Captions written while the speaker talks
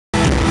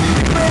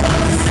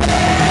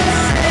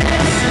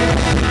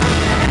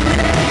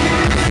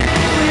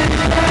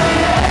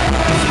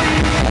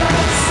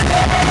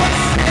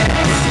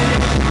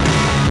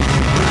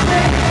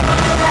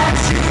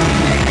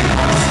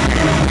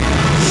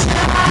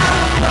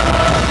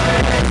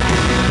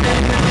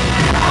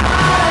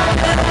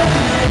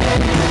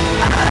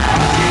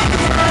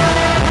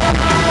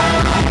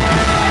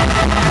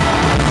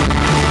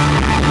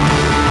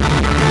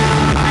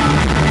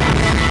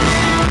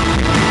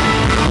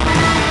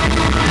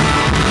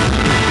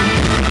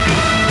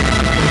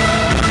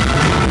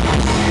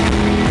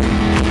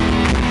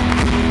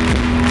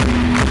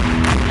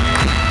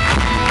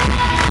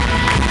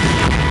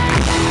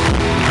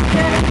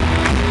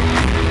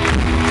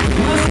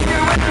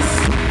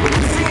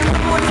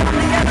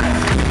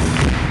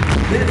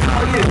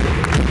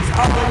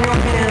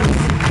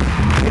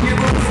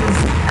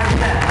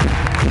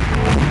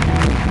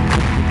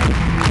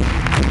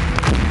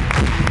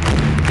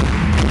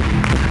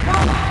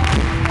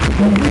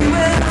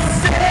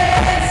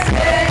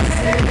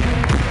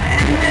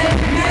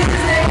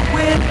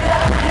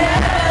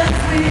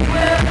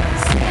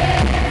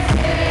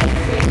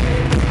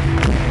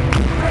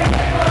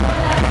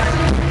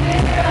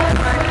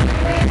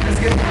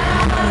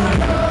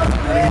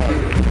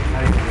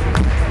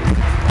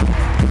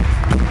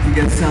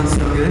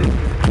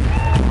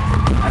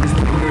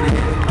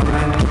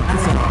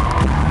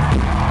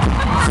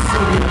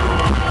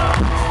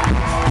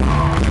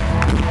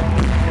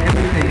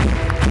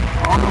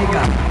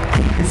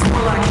It's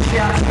more like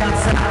shout, shout,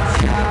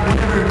 shout, shout,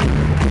 whatever.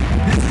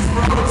 This is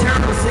for all the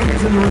terrible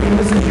singers in the room.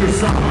 This is your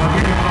song,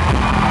 okay?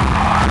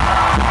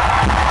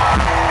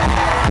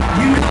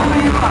 You know who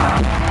you are.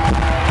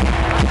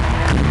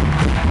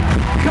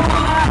 Come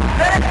on out,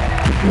 hey!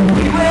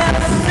 We will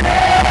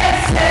say